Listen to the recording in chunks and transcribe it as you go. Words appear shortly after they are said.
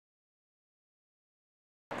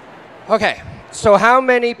Okay, so how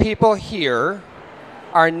many people here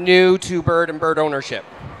are new to bird and bird ownership?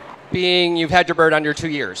 Being you've had your bird under 2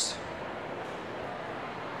 years.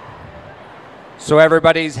 So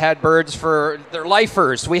everybody's had birds for their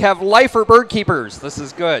lifers. We have lifer bird keepers. This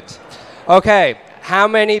is good. Okay, how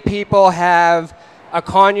many people have a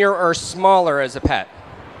conure or smaller as a pet?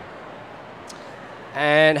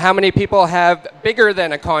 And how many people have bigger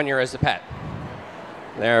than a conure as a pet?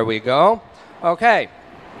 There we go. Okay.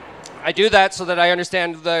 I do that so that I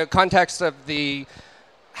understand the context of the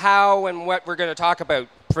how and what we're going to talk about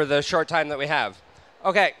for the short time that we have.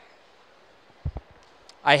 Okay.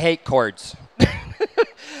 I hate chords.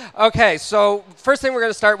 Okay, so first thing we're going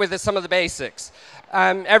to start with is some of the basics.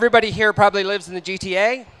 Everybody here probably lives in the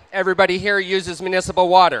GTA. Everybody here uses municipal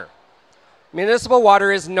water. Municipal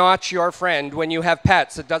water is not your friend when you have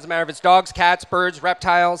pets. It doesn't matter if it's dogs, cats, birds,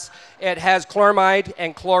 reptiles. It has chloramide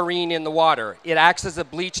and chlorine in the water. It acts as a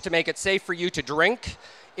bleach to make it safe for you to drink.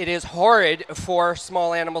 It is horrid for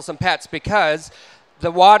small animals and pets because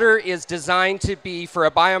the water is designed to be for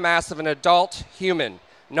a biomass of an adult human,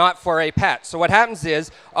 not for a pet. So what happens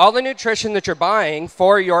is all the nutrition that you're buying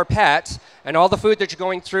for your pet and all the food that you're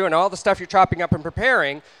going through and all the stuff you're chopping up and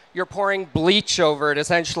preparing, you're pouring bleach over it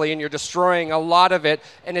essentially and you're destroying a lot of it,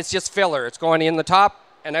 and it's just filler. It's going in the top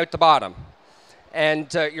and out the bottom.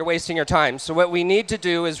 And you're wasting your time. So what we need to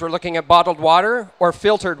do is we're looking at bottled water or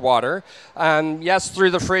filtered water. Yes, through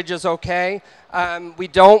the fridge is okay. We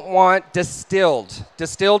don't want distilled.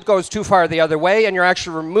 Distilled goes too far the other way, and you're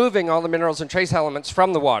actually removing all the minerals and trace elements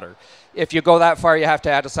from the water. If you go that far, you have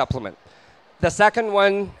to add a supplement. The second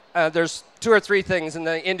one, there's 2 or 3 things in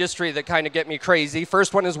the industry that kind of get me crazy.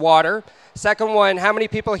 First one is water. Second one, how many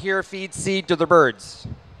people here feed seed to their birds?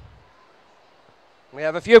 We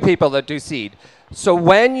have a few people that do seed. So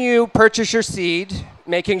when you purchase your seed,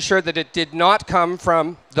 making sure that it did not come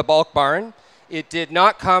from the bulk barn, it did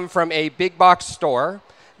not come from a big box store,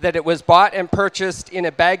 that it was bought and purchased in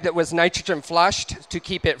a bag that was nitrogen flushed to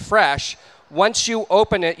keep it fresh. Once you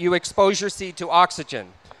open it, you expose your seed to oxygen.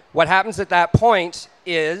 What happens at that point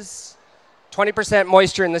is 20%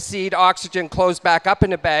 moisture in the seed, oxygen closed back up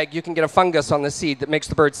in a bag, you can get a fungus on the seed that makes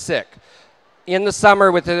the bird sick. In the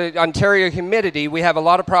summer with the Ontario humidity, we have a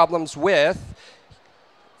lot of problems with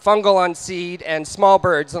fungal on seed and small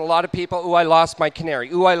birds, and a lot of people, ooh, I lost my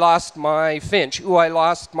canary, ooh, I lost my finch, ooh, I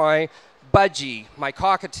lost my budgie, my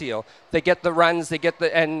cockatiel. They get the runs, they get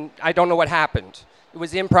the, and I don't know what happened. It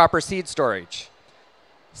was improper seed storage.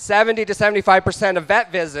 70 to 75% of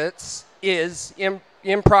vet visits is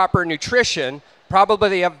improper nutrition.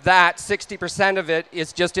 Probably of that, 60% of it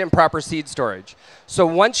is just improper seed storage. So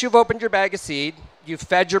once you've opened your bag of seed, you've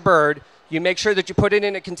fed your bird, you make sure that you put it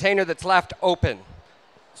in a container that's left open.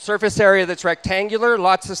 Surface area that's rectangular,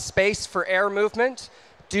 lots of space for air movement.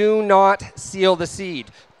 Do not seal the seed.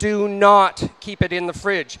 Do not keep it in the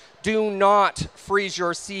fridge. Do not freeze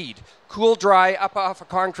your seed. Cool dry up off a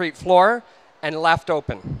concrete floor and left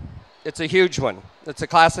open. It's a huge one. It's a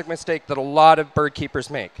classic mistake that a lot of bird keepers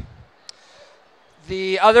make.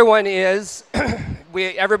 The other one is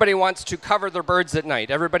everybody wants to cover their birds at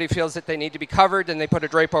night. Everybody feels that they need to be covered and they put a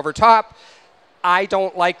drape over top. I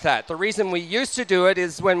don't like that. The reason we used to do it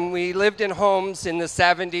is when we lived in homes in the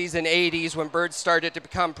 70s and 80s, when birds started to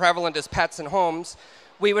become prevalent as pets in homes,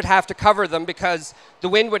 we would have to cover them because the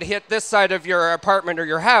wind would hit this side of your apartment or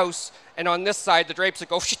your house, and on this side the drapes would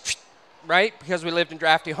go, right? Because we lived in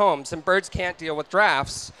drafty homes, and birds can't deal with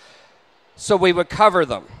drafts, so we would cover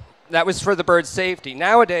them. That was for the bird's safety.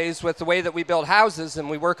 Nowadays, with the way that we build houses and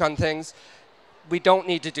we work on things, we don't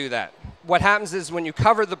need to do that. What happens is when you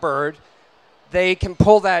cover the bird, they can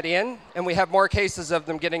pull that in, and we have more cases of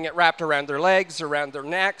them getting it wrapped around their legs, around their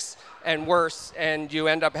necks, and worse, and you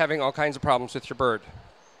end up having all kinds of problems with your bird.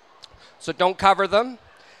 So don't cover them.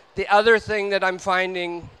 The other thing that I'm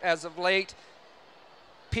finding as of late,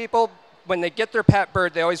 people, when they get their pet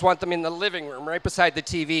bird, they always want them in the living room, right beside the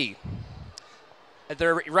TV.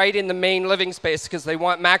 They're right in the main living space because they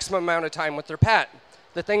want maximum amount of time with their pet.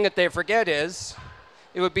 The thing that they forget is,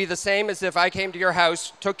 it would be the same as if I came to your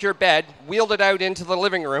house, took your bed, wheeled it out into the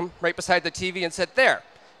living room, right beside the TV, and said, there,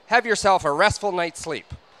 have yourself a restful night's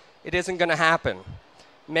sleep. It isn't going to happen.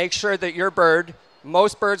 Make sure that your bird,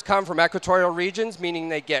 most birds come from equatorial regions, meaning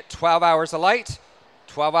they get 12 hours of light,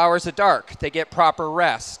 12 hours of dark. They get proper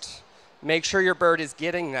rest. Make sure your bird is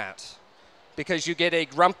getting that, because you get a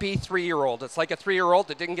grumpy 3-year-old. It's like a 3-year-old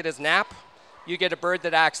that didn't get his nap. You get a bird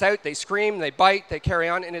that acts out, they scream, they bite, they carry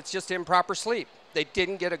on, and it's just improper sleep. They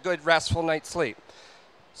didn't get a good restful night's sleep.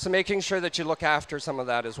 So making sure that you look after some of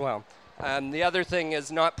that as well. The other thing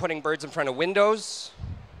is not putting birds in front of windows.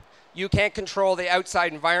 You can't control the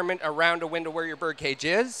outside environment around a window where your bird cage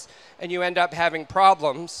is, and you end up having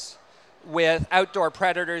problems with outdoor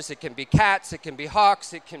predators. It can be cats, it can be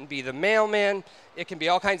hawks, it can be the mailman, it can be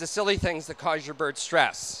all kinds of silly things that cause your bird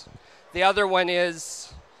stress. The other one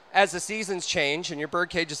is, as the seasons change and your bird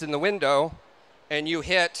cage is in the window and you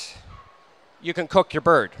can cook your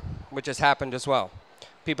bird, which has happened as well.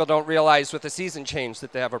 People don't realize with the season change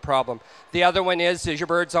that they have a problem. The other one is your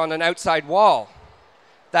bird's on an outside wall.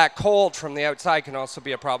 That cold from the outside can also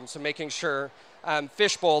be a problem. So making sure,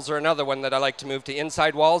 fish bowls are another one that I like to move to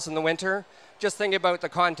inside walls in the winter. Just think about the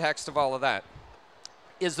context of all of that.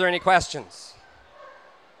 Is there any questions?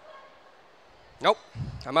 Nope,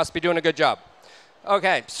 I must be doing a good job.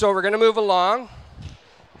 Okay, so we're gonna move along.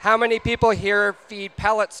 How many people here feed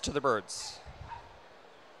pellets to the birds?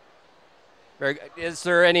 Is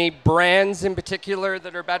there any brands in particular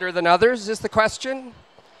that are better than others, is the question?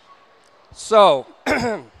 So,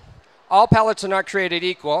 all pellets are not created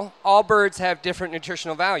equal. All birds have different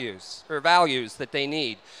nutritional values, or values that they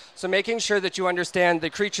need. So making sure that you understand the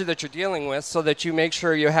creature that you're dealing with so that you make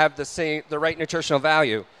sure you have the right nutritional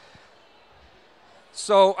value.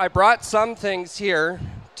 So I brought some things here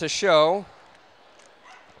to show.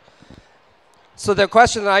 So the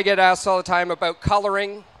question that I get asked all the time about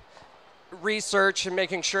coloring, research, and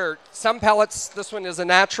making sure, some pellets, this one is a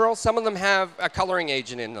natural, some of them have a coloring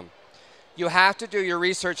agent in them. You have to do your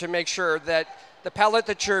research and make sure that the pellet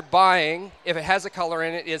that you're buying, if it has a color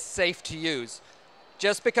in it, is safe to use.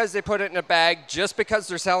 Just because they put it in a bag, just because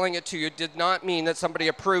they're selling it to you, did not mean that somebody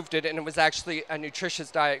approved it and it was actually a nutritious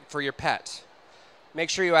diet for your pet. Make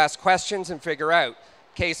sure you ask questions and figure out.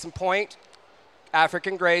 Case in point,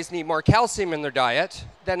 African greys need more calcium in their diet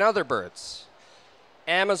than other birds.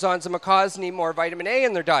 Amazons and macaws need more vitamin A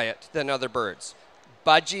in their diet than other birds.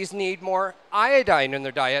 Budgies need more iodine in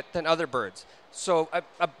their diet than other birds. So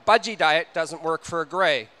a budgie diet doesn't work for a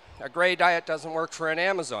gray. A gray diet doesn't work for an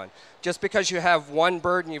Amazon. Just because you have one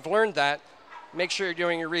bird and you've learned that, make sure you're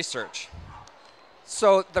doing your research.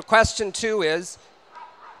 So the question too is,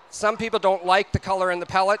 some people don't like the color in the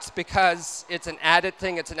pellets because it's an added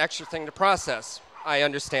thing, it's an extra thing to process. I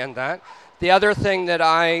understand that. The other thing that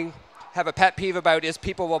I have a pet peeve about is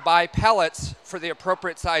people will buy pellets for the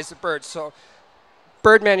appropriate size of birds. So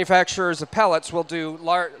bird manufacturers of pellets will do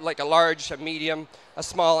like a large, a medium, a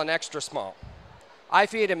small, and extra small. I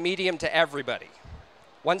feed a medium to everybody.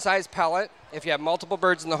 One size pellet, if you have multiple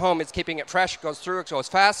birds in the home, it's keeping it fresh, it goes through, it goes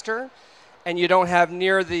faster, and you don't have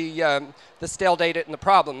near the stale date in the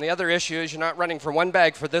problem. The other issue is you're not running for one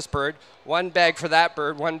bag for this bird, one bag for that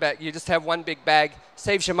bird, one bag. You just have one big bag.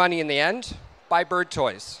 Saves you money in the end. Buy bird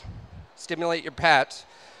toys. Stimulate your pet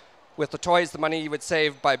with the toys, the money you would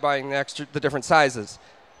save by buying the different sizes.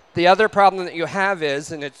 The other problem that you have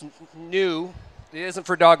is, and it's new, it isn't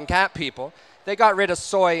for dog and cat people, they got rid of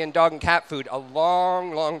soy in dog and cat food a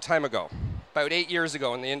long, long time ago, about 8 years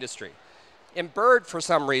ago in the industry. In bird, for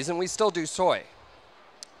some reason, we still do soy.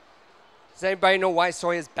 Does anybody know why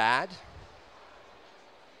soy is bad?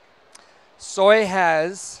 Soy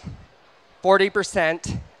has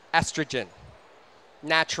 40% estrogen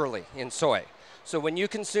naturally in soy. So when you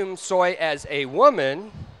consume soy as a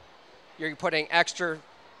woman, you're putting extra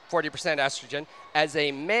 40% estrogen. As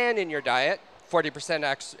a man in your diet,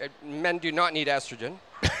 40% men do not need estrogen.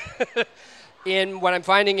 In what I'm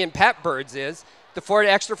finding in pet birds is the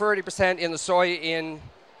extra 40% in the soy in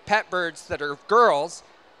pet birds that are girls,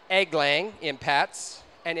 egg laying in pets,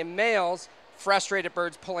 and in males, frustrated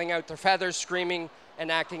birds pulling out their feathers, screaming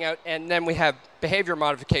and acting out, and then we have behavior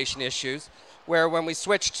modification issues where when we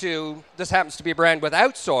switch to, this happens to be a brand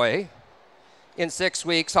without soy, in 6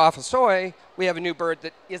 weeks off of soy, we have a new bird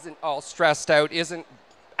that isn't all stressed out, isn't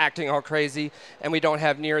acting all crazy, and we don't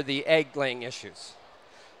have near the egg laying issues.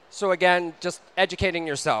 So again, just educating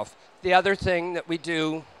yourself. The other thing that we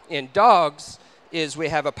do in dogs is we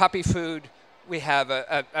have a puppy food, we have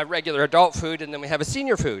a regular adult food, and then we have a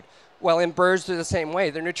senior food. Well, in birds, they're the same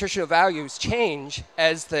way. Their nutritional values change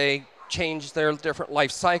as they change their different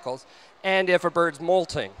life cycles. And if a bird's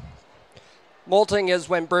molting. Molting is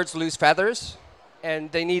when birds lose feathers,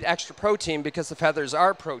 and they need extra protein because the feathers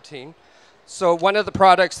are protein. So one of the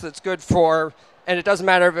products that's good for, and it doesn't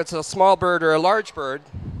matter if it's a small bird or a large bird,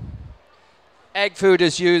 egg food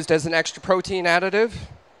is used as an extra protein additive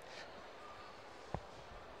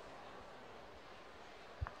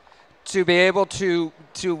to be able to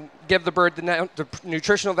give the bird the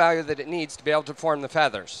nutritional value that it needs to be able to form the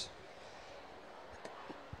feathers.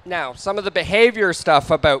 Now, some of the behavior stuff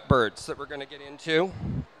about birds that we're going to get into.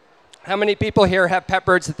 How many people here have pet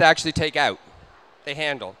birds that they actually take out? They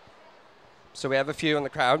handle. So we have a few in the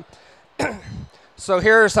crowd. So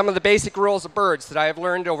here are some of the basic rules of birds that I have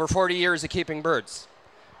learned over 40 years of keeping birds.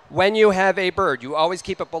 When you have a bird, you always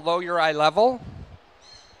keep it below your eye level.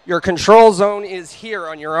 Your control zone is here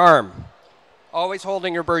on your arm. Always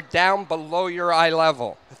holding your bird down below your eye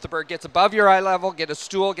level. If the bird gets above your eye level, get a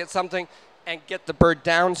stool, get something, and get the bird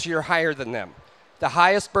down so you're higher than them. The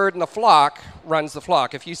highest bird in the flock runs the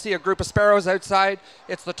flock. If you see a group of sparrows outside,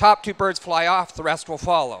 it's the top 2 birds fly off, the rest will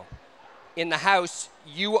follow. In the house,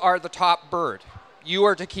 you are the top bird. You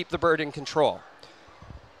are to keep the bird in control.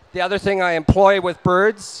 The other thing I employ with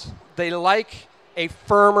birds, they like a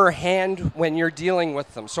firmer hand when you're dealing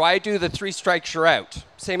with them. So I do the 3 strikes, you're out.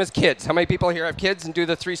 Same as kids. How many people here have kids and do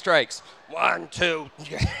the 3 strikes? 1, 2,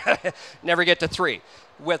 never get to 3.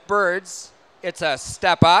 With birds, it's a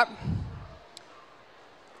step up.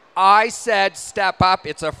 I said step up,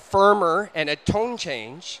 it's a firmer and a tone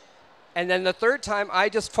change. And then the 3rd time, I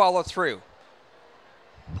just follow through.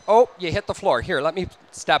 Oh, you hit the floor. Here, let me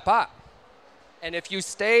step up. And if you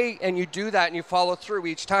stay and you do that and you follow through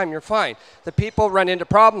each time, you're fine. The people run into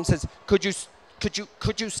problems is, could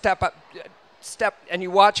you step up, and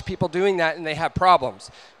you watch people doing that and they have problems.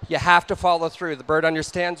 You have to follow through. The bird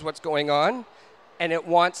understands what's going on and it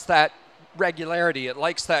wants that regularity. It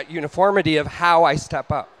likes that uniformity of how I step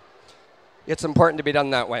up. It's important to be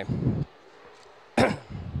done that way.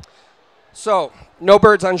 So, no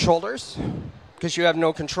birds on shoulders because you have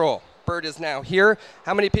no control. Bird is now here.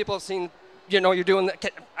 How many people have seen, you're doing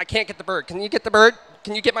that? I can't get the bird. Can you get the bird?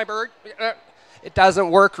 Can you get my bird? It doesn't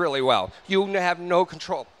work really well. You have no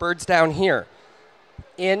control. Bird's down here.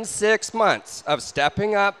 In 6 months of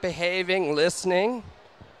stepping up, behaving, listening,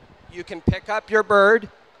 you can pick up your bird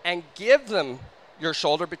and give them your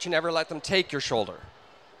shoulder, but you never let them take your shoulder.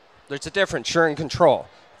 There's a difference. You're in control.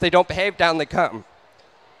 If they don't behave, down they come.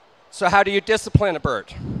 So how do you discipline a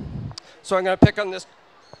bird? So I'm going to pick on this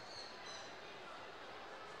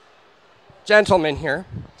gentleman here.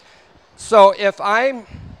 So if I'm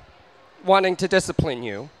wanting to discipline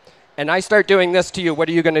you and I start doing this to you, what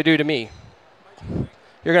are you going to do to me?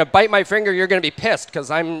 You're going to bite my finger. You're going to be pissed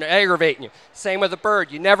because I'm aggravating you. Same with a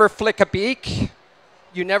bird. You never flick a beak.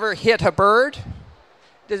 You never hit a bird.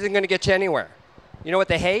 It isn't going to get you anywhere. You know what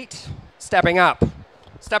they hate? Stepping up.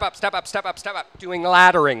 Step up, step up, step up, step up. Doing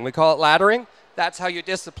laddering. We call it laddering. That's how you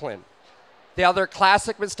discipline. The other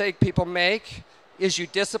classic mistake people make is you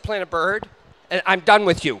discipline a bird, and I'm done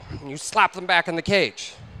with you. And you slap them back in the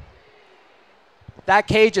cage. That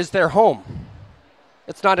cage is their home.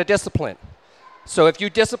 It's not a discipline. So if you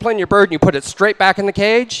discipline your bird and you put it straight back in the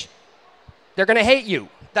cage, they're going to hate you.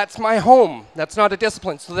 That's my home. That's not a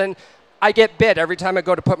discipline. So then I get bit every time I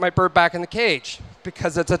go to put my bird back in the cage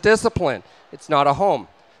because it's a discipline. It's not a home.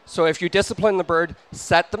 So if you discipline the bird,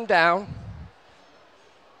 set them down,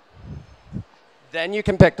 then you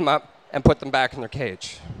can pick them up and put them back in their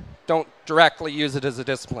cage. Don't directly use it as a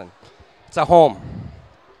discipline. It's a home.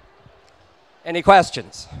 Any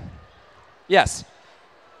questions? Yes?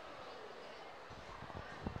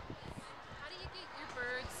 How do you get your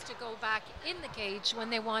birds to go back in the cage when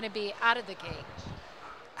they want to be out of the cage?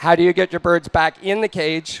 How do you get your birds back in the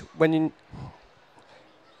cage when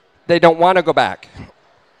they don't want to go back?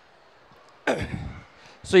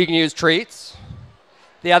 So you can use treats.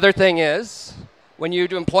 The other thing is, when you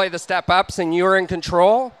employ the step-ups and you're in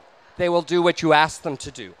control, they will do what you ask them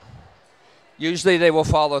to do. Usually they will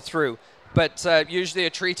follow through. But usually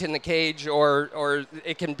a treat in the cage, or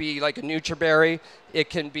it can be like a Nutriberry,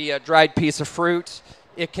 it can be a dried piece of fruit,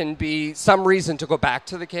 it can be some reason to go back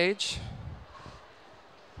to the cage.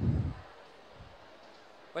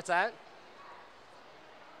 What's that?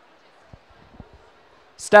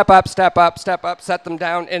 Step up, step up, step up, set them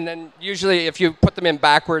down, and then usually if you put them in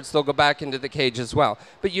backwards, they'll go back into the cage as well.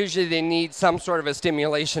 But usually they need some sort of a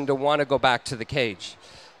stimulation to want to go back to the cage.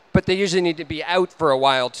 But they usually need to be out for a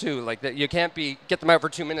while too. Like that, you can't get them out for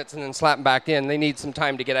 2 minutes and then slap them back in. They need some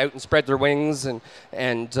time to get out and spread their wings and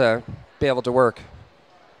be able to work.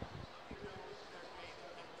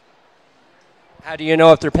 How do you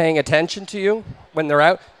know if they're paying attention to you when they're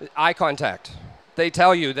out? Eye contact. They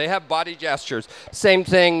tell you. They have body gestures. Same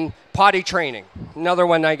thing, potty training. Another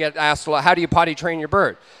one I get asked a lot, how do you potty train your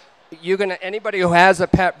bird? Anybody who has a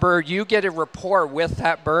pet bird, you get a rapport with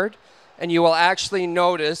that bird, and you will actually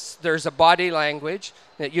notice there's a body language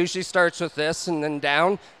that usually starts with this and then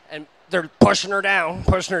down, and they're pushing her down.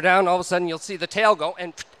 All of a sudden, you'll see the tail go,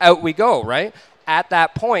 and out we go, right? At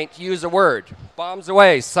that point, use a word. Bombs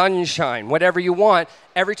away, sunshine, whatever you want.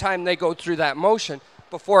 Every time they go through that motion,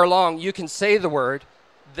 before long, you can say the word,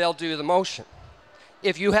 they'll do the motion.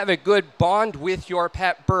 If you have a good bond with your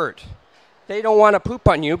pet bird, they don't want to poop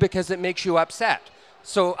on you because it makes you upset.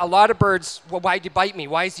 So a lot of birds, well, why'd you bite me?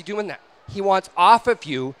 Why is he doing that? He wants off of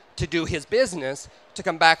you to do his business, to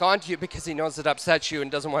come back onto you because he knows it upsets you and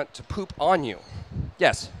doesn't want to poop on you.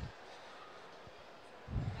 Yes?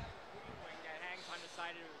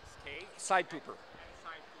 Side pooper.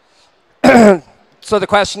 So the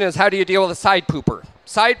question is, how do you deal with a side pooper?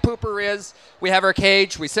 Side pooper is, we have our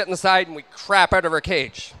cage, we sit in the side, and we crap out of our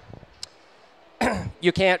cage.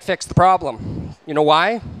 You can't fix the problem. You know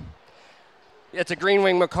why? It's a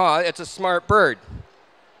green-winged macaw. It's a smart bird.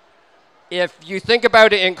 If you think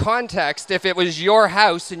about it in context, if it was your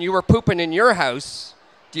house and you were pooping in your house,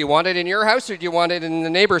 do you want it in your house or do you want it in the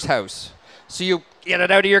neighbor's house? So you get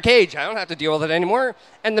it out of your cage. I don't have to deal with it anymore.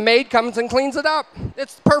 And the maid comes and cleans it up.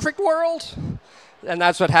 It's the perfect world. And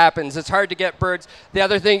that's what happens. It's hard to get birds. The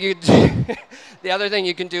other thing you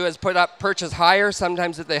can do is put up perches higher.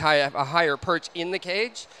 Sometimes if they have a higher perch in the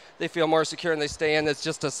cage, they feel more secure and they stay in. It's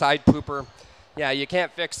just a side pooper. Yeah, you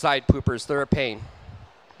can't fix side poopers. They're a pain.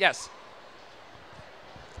 Yes?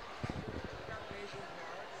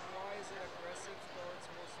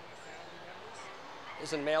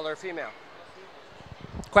 Is it male or female?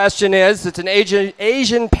 Question is, it's an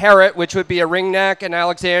Asian parrot, which would be a ringneck, an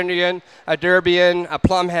Alexandrian, a Derbian, a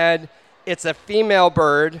plumhead. It's a female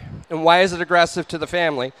bird, and why is it aggressive to the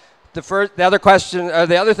family? The other question,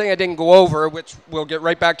 the other thing I didn't go over, which we'll get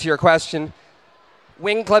right back to your question,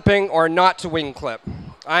 wing clipping or not to wing clip.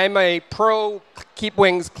 I'm a pro keep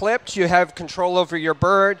wings clipped. You have control over your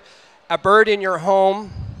bird. A bird in your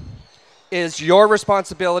home is your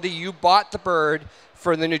responsibility. You bought the bird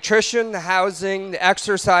for the nutrition, the housing, the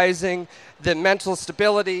exercising, the mental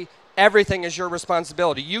stability. Everything is your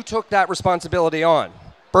responsibility. You took that responsibility on.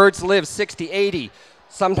 Birds live 60, 80,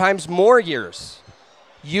 sometimes more years.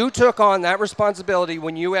 You took on that responsibility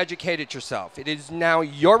when you educated yourself. It is now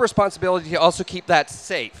your responsibility to also keep that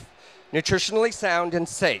safe, nutritionally sound and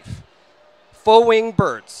safe. Full-winged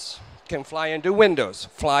birds can fly into windows,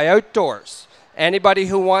 fly outdoors. Anybody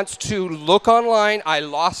who wants to look online, I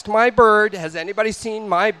lost my bird. Has anybody seen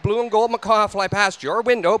my blue and gold macaw fly past your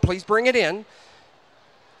window? Please bring it in.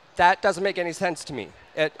 That doesn't make any sense to me.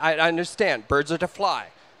 I understand. Birds are to fly.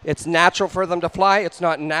 It's natural for them to fly. It's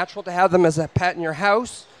not natural to have them as a pet in your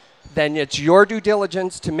house. Then it's your due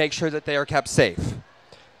diligence to make sure that they are kept safe.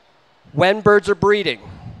 When birds are breeding,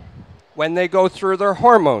 when they go through their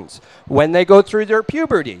hormones, when they go through their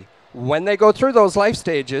puberty, when they go through those life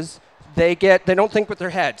stages, they don't think with their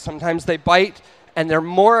head. Sometimes they bite, and they're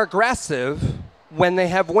more aggressive when they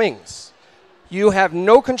have wings. You have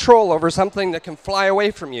no control over something that can fly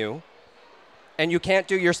away from you, and you can't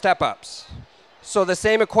do your step-ups. So the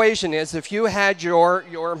same equation is if you had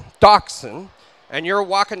your dachshund, and you're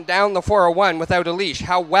walking down the 401 without a leash,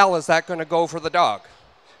 how well is that going to go for the dog?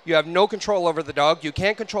 You have no control over the dog. You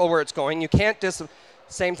can't control where it's going. You can't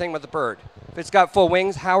Same thing with the bird. If it's got full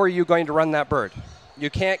wings, how are you going to run that bird? You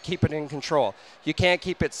can't keep it in control. You can't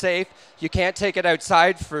keep it safe. You can't take it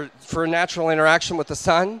outside for natural interaction with the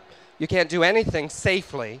sun. You can't do anything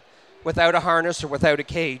safely without a harness or without a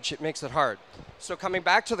cage. It makes it hard. So coming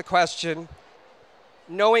back to the question,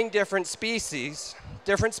 knowing different species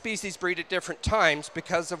breed at different times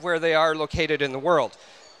because of where they are located in the world.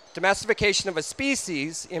 Domestication of a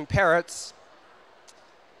species in parrots,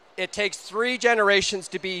 it takes 3 generations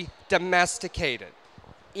to be domesticated.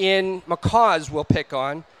 In macaws, we'll pick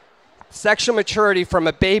on, sexual maturity from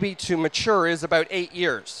a baby to mature is about 8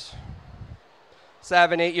 years.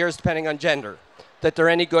 7, 8 years, depending on gender, that they're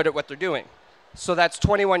any good at what they're doing. So that's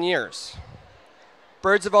 21 years.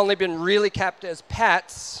 Birds have only been really kept as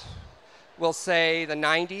pets, we'll say the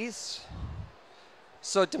 90s.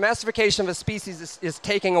 So domestication of a species is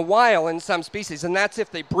taking a while in some species, and that's if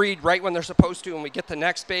they breed right when they're supposed to and we get the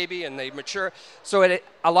next baby and they mature. So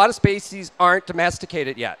a lot of species aren't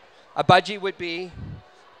domesticated yet. A budgie would be,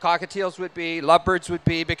 cockatiels would be, lovebirds would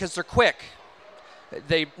be, because they're quick.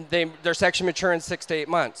 They're sexually mature in 6 to 8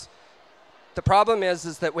 months. The problem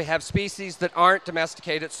is that we have species that aren't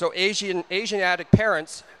domesticated, so Asiatic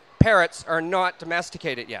parrots are not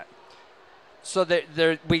domesticated yet. So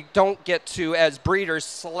that we don't get to, as breeders,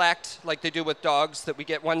 select like they do with dogs, that we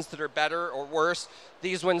get ones that are better or worse.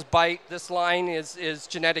 These ones bite. This line is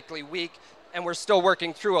genetically weak, and we're still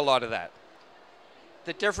working through a lot of that.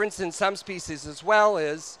 The difference in some species as well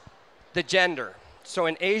is the gender. So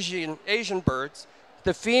in Asian birds,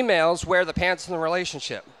 the females wear the pants in the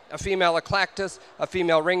relationship. A female eclectus, a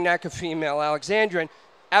female ringneck, a female Alexandrian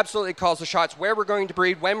absolutely calls the shots where we're going to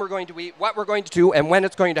breed, when we're going to eat, what we're going to do, and when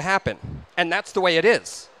it's going to happen. And that's the way it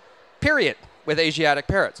is, period, with Asiatic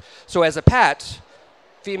parrots. So as a pet,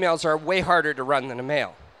 females are way harder to run than a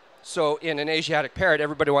male. So in an Asiatic parrot,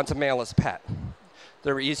 everybody wants a male as a pet.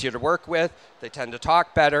 They're easier to work with, they tend to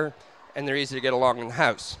talk better, and they're easy to get along in the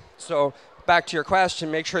house. So back to your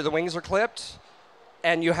question, make sure the wings are clipped,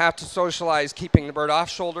 and you have to socialize keeping the bird off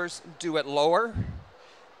shoulders, do it lower,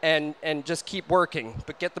 and just keep working.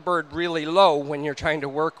 But get the bird really low when you're trying to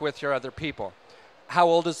work with your other people. How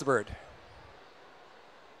old is the bird?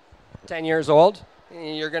 10 years old?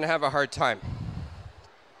 You're going to have a hard time.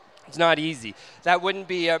 It's not easy. That wouldn't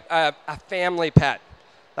be a family pet.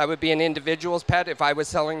 That would be an individual's pet if I was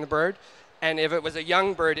selling the bird. And if it was a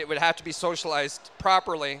young bird, it would have to be socialized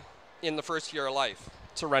properly in the first year of life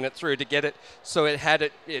to run it through, to get it so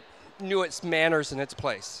it knew its manners and its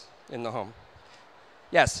place in the home.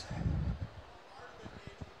 Yes?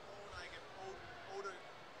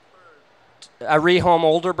 A rehome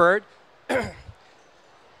older bird?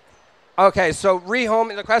 Okay, so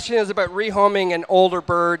rehoming, the question is about rehoming an older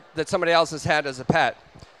bird that somebody else has had as a pet.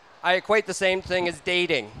 I equate the same thing as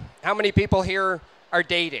dating. How many people here are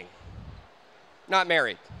dating? Not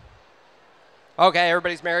married. Okay,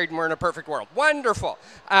 everybody's married and we're in a perfect world. Wonderful.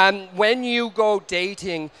 When you go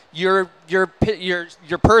dating, your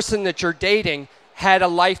person that you're dating had a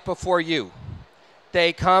life before you.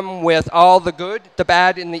 They come with all the good, the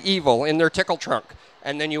bad, and the evil in their tickle trunk,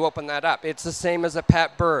 and then you open that up. It's the same as a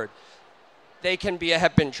pet bird. They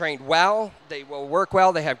have been trained well, they will work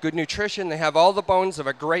well, they have good nutrition, they have all the bones of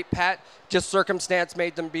a great pet, just circumstance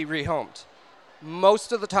made them be rehomed.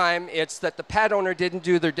 Most of the time, it's that the pet owner didn't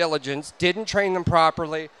do their diligence, didn't train them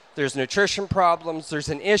properly, there's nutrition problems, there's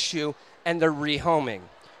an issue, and they're rehoming.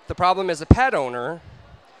 The problem is a pet owner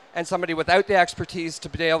and somebody without the expertise to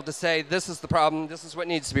be able to say, this is the problem, this is what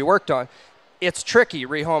needs to be worked on. It's tricky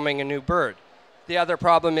rehoming a new bird. The other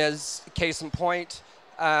problem is, case in point,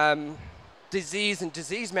 disease and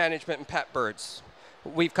disease management in pet birds.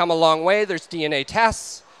 We've come a long way, there's DNA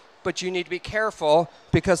tests, but you need to be careful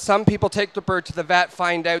because some people take the bird to the vet,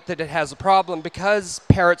 find out that it has a problem. Because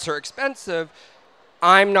parrots are expensive,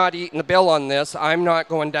 I'm not eating the bill on this, I'm not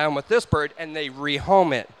going down with this bird, and they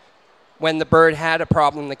rehome it when the bird had a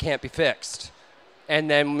problem that can't be fixed. And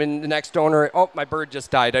then when the next owner, oh, my bird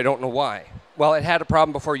just died, I don't know why. Well, it had a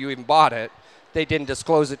problem before you even bought it. They didn't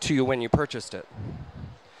disclose it to you when you purchased it.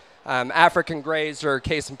 African grays are a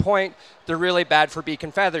case in point. They're really bad for beak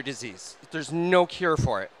and feather disease. There's no cure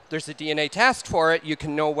for it. There's a DNA test for it. You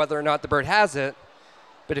can know whether or not the bird has it.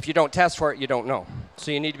 But if you don't test for it, you don't know.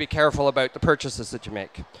 So you need to be careful about the purchases that you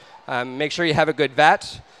make. Make sure you have a good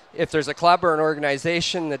vet. If there's a club or an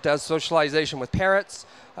organization that does socialization with parrots,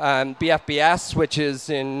 BFBS, which is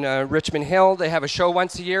in Richmond Hill, they have a show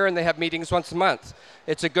once a year and they have meetings once a month.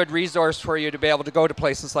 It's a good resource for you to be able to go to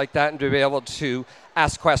places like that and to be able to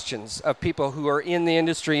ask questions of people who are in the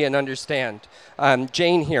industry and understand.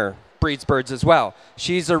 Jane here breeds birds as well.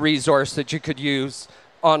 She's a resource that you could use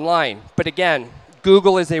online. But again,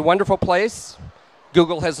 Google is a wonderful place.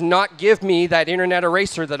 Google has not given me that internet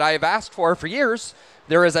eraser that I have asked for years.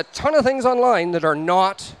 There is a ton of things online that are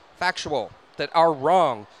not factual, that are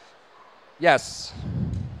wrong. Yes?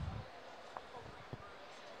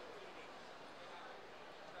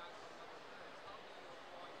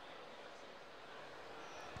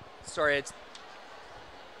 Sorry, it's...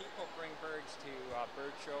 People bring birds to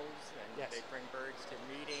bird shows, and yes, they bring birds to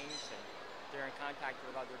meetings, and they're in contact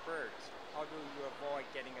with other birds. How do you avoid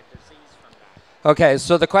getting a disease from that? Okay,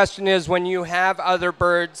 so the question is, when you have other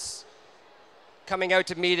birds coming out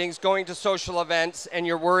to meetings, going to social events, and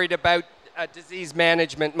you're worried about disease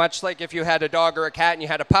management, much like if you had a dog or a cat and you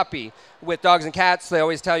had a puppy. With dogs and cats, they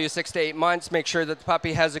always tell you 6 to 8 months, make sure that the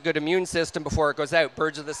puppy has a good immune system before it goes out.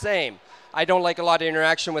 Birds are the same. I don't like a lot of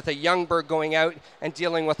interaction with a young bird going out and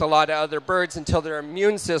dealing with a lot of other birds until their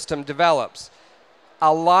immune system develops.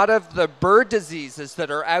 A lot of the bird diseases that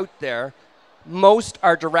are out there, most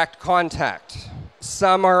are direct contact.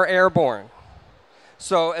 Some are airborne.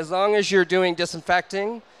 So as long as you're doing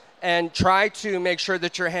disinfecting, and try to make sure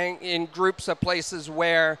that you're in groups of places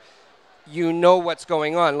where you know what's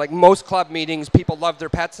going on. Like most club meetings, people love their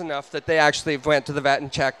pets enough that they actually went to the vet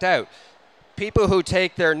and checked out. People who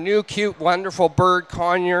take their new, cute, wonderful bird,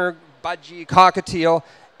 conure, budgie, cockatiel,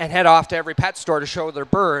 and head off to every pet store to show their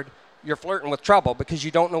bird, you're flirting with trouble because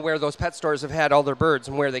you don't know where those pet stores have had all their birds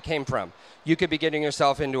and where they came from. You could be getting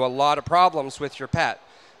yourself into a lot of problems with your pet.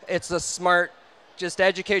 It's a smart, just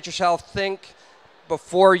educate yourself, think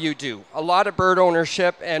before you do. A lot of bird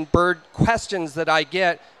ownership and bird questions that I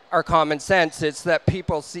get are common sense. It's that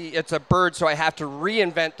people see it's a bird, so I have to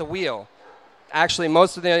reinvent the wheel. Actually,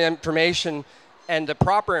 most of the information and the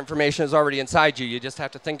proper information is already inside you. You just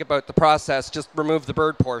have to think about the process, just remove the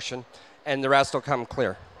bird portion, and the rest will come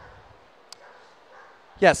clear.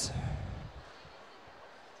 Yes?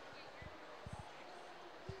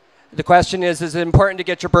 The question is it important to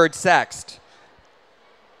get your bird sexed?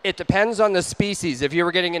 It depends on the species. If you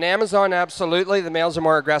were getting an Amazon, absolutely. The males are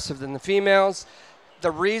more aggressive than the females.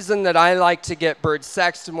 The reason that I like to get birds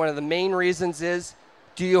sexed, and one of the main reasons is,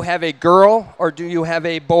 do you have a girl or do you have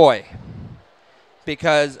a boy?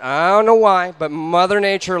 Because I don't know why, but Mother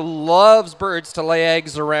Nature loves birds to lay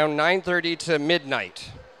eggs around 9:30 to midnight.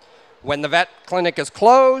 When the vet clinic is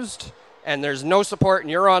closed and there's no support and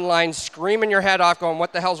you're online screaming your head off going,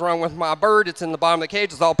 what the hell's wrong with my bird? It's in the bottom of the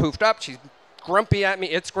cage. It's all poofed up. She's grumpy at me.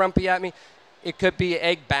 It's grumpy at me. It could be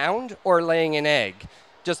egg bound or laying an egg.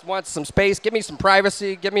 Just wants some space. Give me some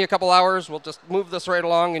privacy. Give me a couple hours. We'll just move this right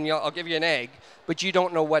along and I'll give you an egg. But you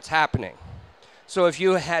don't know what's happening. So if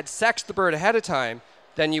you had sexed the bird ahead of time,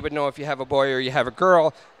 then you would know if you have a boy or you have a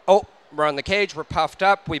girl. Oh, we're on the cage. We're puffed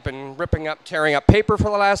up. We've been tearing up paper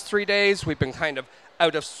for the last 3 days. We've been kind of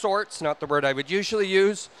out of sorts, not the word I would usually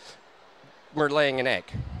use. We're laying an egg.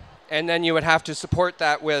 And then you would have to support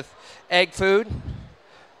that with egg food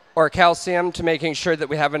or calcium to making sure that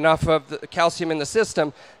we have enough of the calcium in the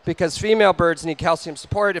system, because female birds need calcium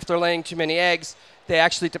support. If they're laying too many eggs, they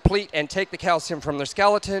actually deplete and take the calcium from their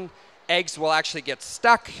skeleton. Eggs will actually get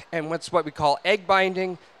stuck, and what's what we call egg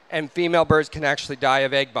binding, and female birds can actually die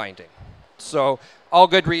of egg binding. So all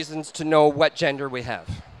good reasons to know what gender we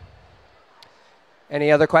have.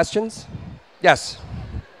 Any other questions? Yes?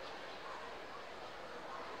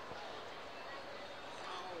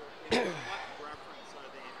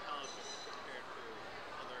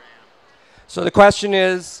 So the question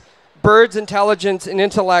is, birds' intelligence and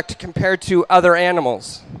intellect compared to other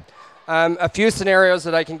animals. A few scenarios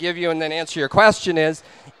that I can give you and then answer your question is,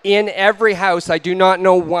 in every house, I do not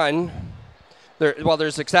know one, well,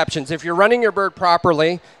 there's exceptions. If you're running your bird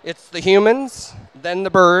properly, it's the humans, then the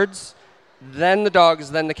birds, then the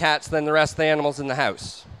dogs, then the cats, then the rest of the animals in the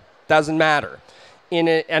house. Doesn't matter. In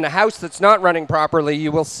a house that's not running properly,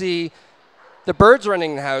 you will see the birds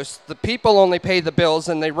running the house, the people only pay the bills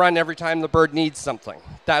and they run every time the bird needs something.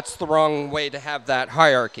 That's the wrong way to have that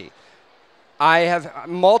hierarchy. I have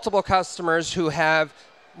multiple customers who have,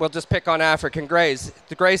 we'll just pick on African greys.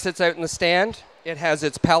 The grey sits out in the stand. It has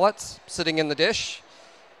its pellets sitting in the dish.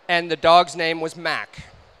 And the dog's name was Mac.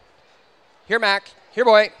 Here, Mac. Here,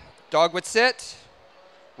 boy. Dog would sit,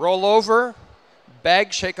 roll over,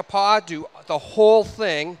 beg, shake a paw, do the whole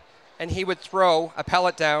thing, and he would throw a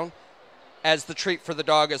pellet down as the treat for the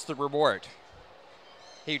dog as the reward.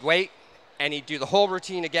 He'd wait, and he'd do the whole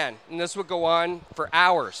routine again. And this would go on for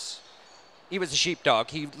hours. He was a sheepdog.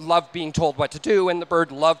 He loved being told what to do, and the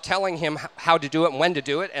bird loved telling him how to do it and when to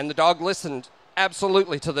do it, and the dog listened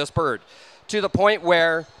absolutely to this bird, to the point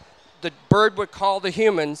where the bird would call the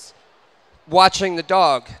humans watching the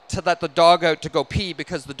dog to let the dog out to go pee,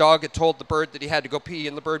 because the dog had told the bird that he had to go pee,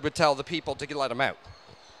 and the bird would tell the people to let him out.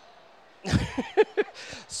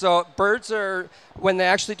 So birds are, when they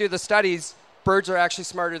actually do the studies, birds are actually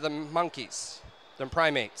smarter than monkeys, than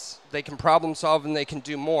primates. They can problem solve and they can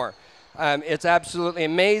do more. It's absolutely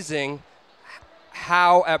amazing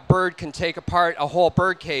how a bird can take apart a whole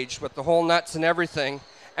bird cage with the whole nuts and everything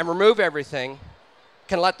and remove everything,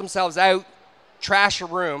 can let themselves out, trash a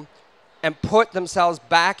room, and put themselves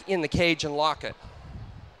back in the cage and lock it.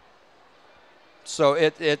 So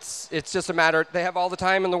it's just a matter, they have all the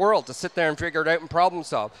time in the world to sit there and figure it out and problem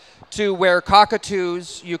solve. To where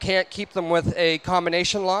cockatoos, you can't keep them with a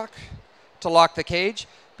combination lock to lock the cage,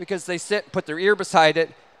 because they sit, put their ear beside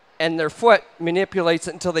it, and their foot manipulates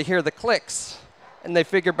it until they hear the clicks. And they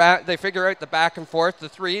figure out the back and forth, the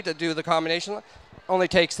three, to do the combination lock. Only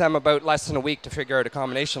takes them about less than a week to figure out a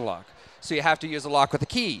combination lock. So you have to use a lock with a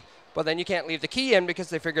key. But then you can't leave the key in because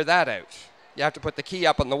they figure that out. You have to put the key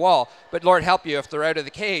up on the wall. But Lord help you, if they're out of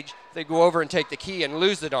the cage, they go over and take the key and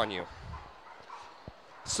lose it on you.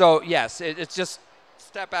 So yes, it's just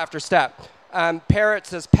step after step.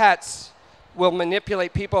 Parrots as pets will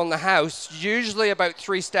manipulate people in the house, usually about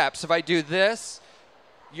 3 steps. If I do this,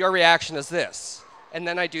 your reaction is this. And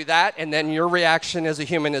then I do that, and then your reaction as a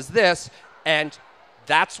human is this. And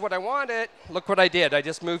that's what I wanted. Look what I did. I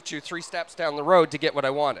just moved you 3 steps down the road to get what I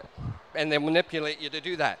wanted. And they manipulate you to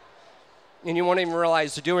do that. And you won't even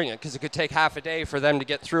realize they're doing it, because it could take half a day for them to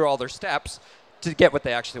get through all their steps to get what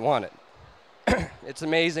they actually wanted. It's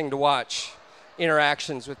amazing to watch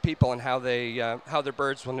interactions with people and how their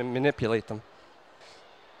birds will manipulate them.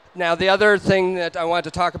 Now, the other thing that I wanted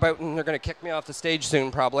to talk about, and they're going to kick me off the stage soon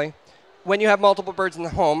probably, when you have multiple birds in the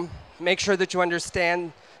home, make sure that you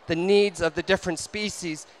understand the needs of the different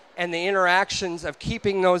species and the interactions of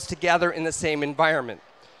keeping those together in the same environment.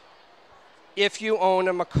 If you own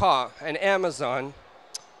a macaw, an Amazon,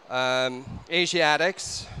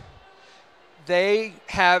 Asiatics, they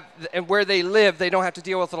have, and where they live, they don't have to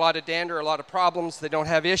deal with a lot of dander, a lot of problems. They don't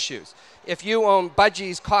have issues. If you own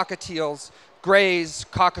budgies, cockatiels, grays,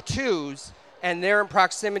 cockatoos, and they're in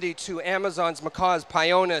proximity to Amazons, macaws,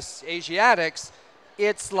 pioneers, Asiatics,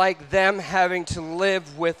 it's like them having to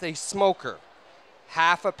live with a smoker.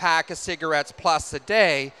 Half a pack of cigarettes plus a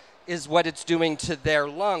day is what it's doing to their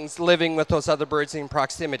lungs, living with those other birds in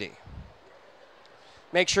proximity.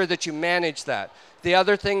 Make sure that you manage that. The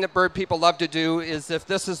other thing that bird people love to do is, if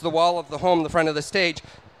this is the wall of the home, the front of the stage,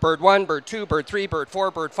 bird 1, bird 2, bird 3, bird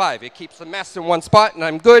 4, bird 5. It keeps the mess in one spot, and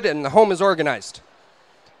I'm good, and the home is organized.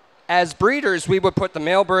 As breeders, we would put the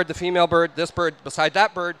male bird, the female bird, this bird beside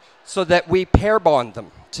that bird, so that we pair bond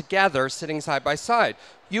them together, sitting side by side.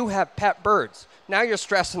 You have pet birds. Now you're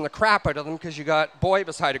stressing the crap out of them because you got boy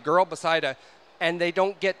beside a girl beside a, and they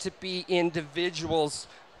don't get to be individuals.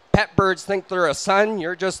 Pet birds think they're a sun.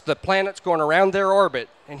 You're just the planets going around their orbit.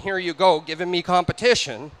 And here you go, giving me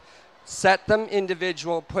competition. Set them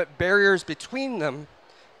individual, put barriers between them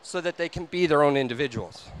so that they can be their own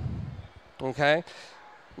individuals. Okay?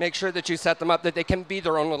 Make sure that you set them up that they can be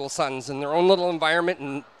their own little suns in their own little environment,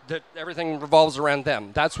 and that everything revolves around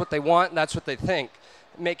them. That's what they want, and that's what they think.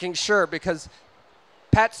 Making sure, because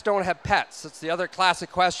pets don't have pets. It's the other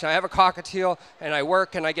classic question. I have a cockatiel, and I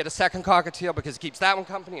work, and I get a second cockatiel because it keeps that one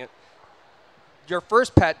company. Your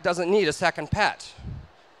first pet doesn't need a second pet.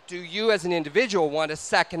 Do you, as an individual, want a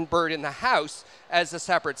second bird in the house as a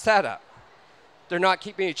separate setup? They're not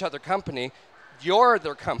keeping each other company. You're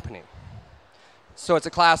their company. So it's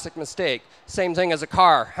a classic mistake. Same thing as a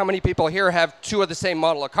car. How many people here have two of the same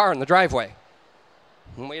model of car in the driveway?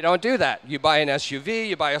 We don't do that. You buy an SUV,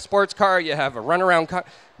 you buy a sports car, you have a runaround car.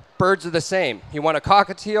 Birds are the same. You want a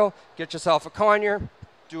cockatiel, get yourself a conure,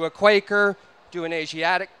 do a Quaker, do an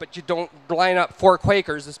Asiatic, but you don't line up 4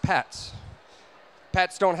 Quakers as pets.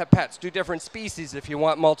 Pets don't have pets. Do different species if you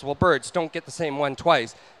want multiple birds. Don't get the same one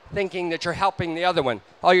twice, thinking that you're helping the other one.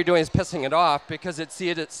 All you're doing is pissing it off because it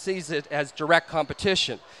sees it as direct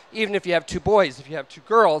competition. Even if you have 2 boys, if you have 2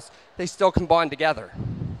 girls, they still can bond together.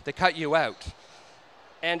 They cut you out.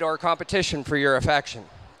 And or competition for your affection.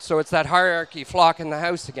 So it's that hierarchy flock in the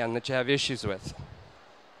house again that you have issues with.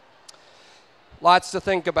 Lots to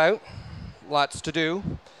think about, lots to do.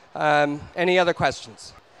 Any other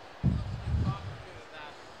questions?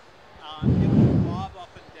 It will bob up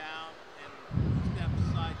and down and step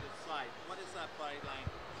side to side. What is that body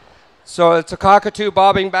language? So it's a cockatoo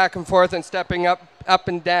bobbing back and forth and stepping up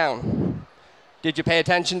and down. Did you pay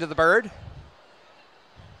attention to the bird?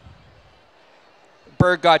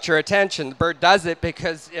 Bird got your attention. The bird does it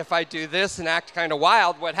because if I do this and act kind of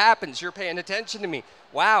wild, what happens? You're paying attention to me.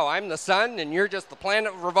 Wow, I'm the sun and you're just the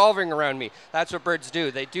planet revolving around me. That's what birds do.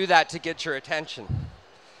 They do that to get your attention.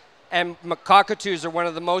 And cockatoos are one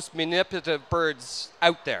of the most manipulative birds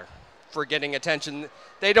out there for getting attention.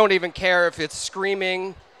 They don't even care if it's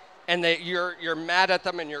screaming and you're mad at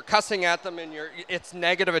them and you're cussing at them and it's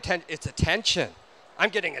negative attention. It's attention. I'm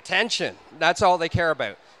getting attention. That's all they care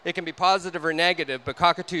about. It can be positive or negative, but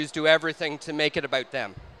cockatoos do everything to make it about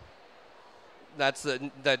them. That's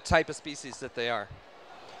the type of species that they are.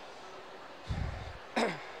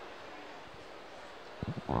 Furniture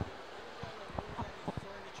or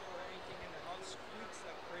anything in the house squeaks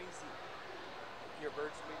like crazy. Your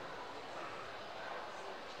birds squeak?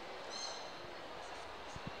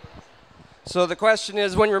 So the question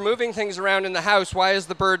is, when you're moving things around in the house, why does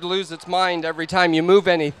the bird lose its mind every time you move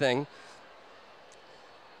anything?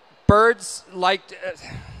 Birds like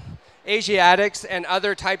Asiatics and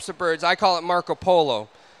other types of birds, I call it Marco Polo.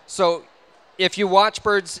 So if you watch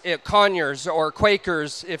birds, conures or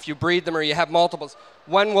Quakers, if you breed them or you have multiples,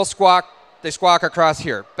 one will squawk, they squawk across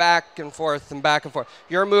here, back and forth and back and forth.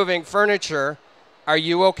 You're moving furniture, are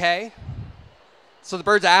you okay? So the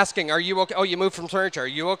bird's asking, are you okay? Oh, you moved from furniture, are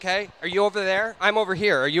you okay? Are you over there? I'm over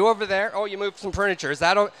here, are you over there? Oh, you moved some furniture, is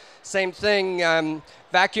that same thing,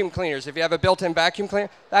 vacuum cleaners. If you have a built-in vacuum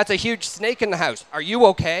cleaner, that's a huge snake in the house. Are you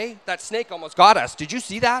okay? That snake almost got us. Did you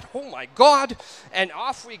see that? Oh my God. And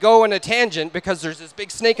off we go on a tangent because there's this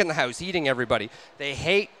big snake in the house eating everybody. They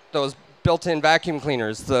hate those built-in vacuum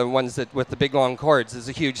cleaners, the ones that with the big long cords is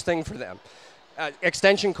a huge thing for them.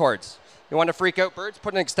 Extension cords. You want to freak out birds?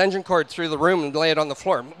 Put an extension cord through the room and lay it on the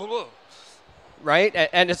floor. Right?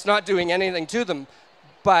 And it's not doing anything to them.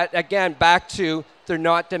 But again, back to they're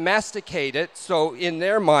not domesticated. So in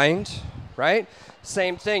their mind, right?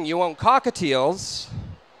 Same thing. You own cockatiels.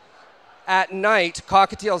 At night,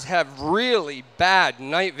 cockatiels have really bad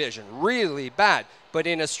night vision. Really bad. But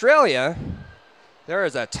in Australia, there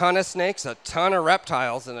is a ton of snakes, a ton of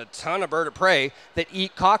reptiles, and a ton of bird of prey that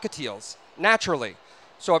eat cockatiels naturally.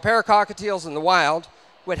 So a pair of cockatiels in the wild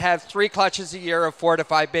would have 3 clutches a year of 4 to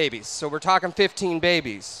 5 babies. So we're talking 15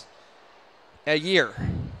 babies a year.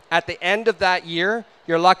 At the end of that year,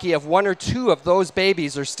 you're lucky if 1 or 2 of those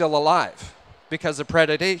babies are still alive because of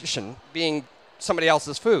predation, being somebody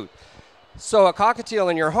else's food. So a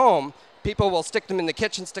cockatiel in your home, people will stick them in the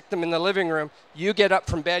kitchen, stick them in the living room. You get up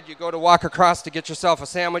from bed, you go to walk across to get yourself a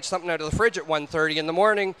sandwich, something out of the fridge at 1:30 in the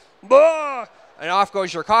morning, bah! And off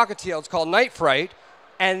goes your cockatiel. It's called night fright.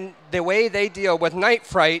 And the way they deal with night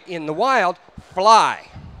fright in the wild, fly.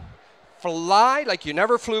 Fly like you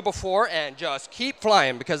never flew before and just keep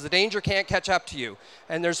flying because the danger can't catch up to you.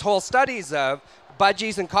 And there's whole studies of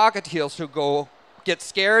budgies and cockatiels who get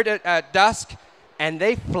scared at dusk and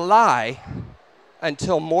they fly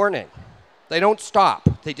until morning. They don't stop.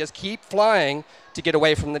 They just keep flying to get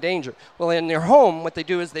away from the danger. Well, in their home, what they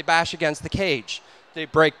do is they bash against the cage. They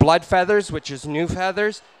break blood feathers, which is new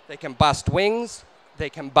feathers. They can bust wings. They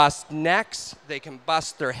can bust necks. They can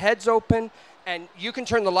bust their heads open. And you can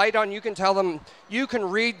turn the light on. You can tell them, you can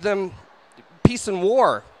read them Peace and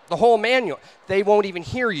War, the whole manual. They won't even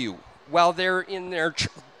hear you while they're in their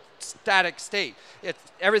static state. It's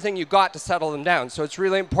everything you got to settle them down. So it's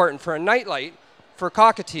really important for a nightlight for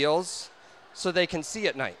cockatiels so they can see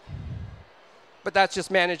at night. But that's just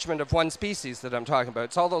management of one species that I'm talking about.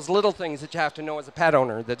 It's all those little things that you have to know as a pet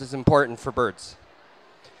owner that is important for birds.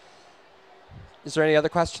 Is there any other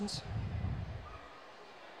questions?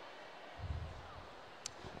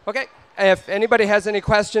 Okay, if anybody has any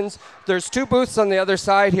questions, there's 2 booths on the other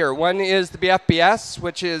side here. One is the BFBS,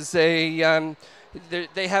 which is a,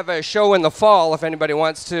 they have a show in the fall. If anybody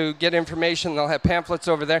wants to get information, they'll have pamphlets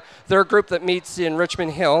over there. They're a group that meets in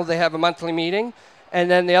Richmond Hill. They have a monthly meeting. And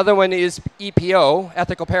then the other one is EPO,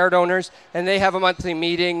 Ethical Parrot Owners, and they have a monthly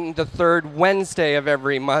meeting the 3rd Wednesday of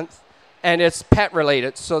every month. And it's pet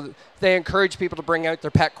related, so they encourage people to bring out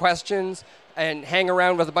their pet questions and hang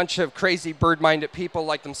around with a bunch of crazy bird-minded people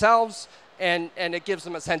like themselves, and it gives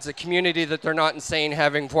them a sense of community that they're not insane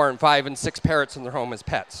having 4 and 5 and 6 parrots in their home as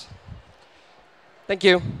pets. Thank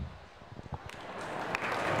you.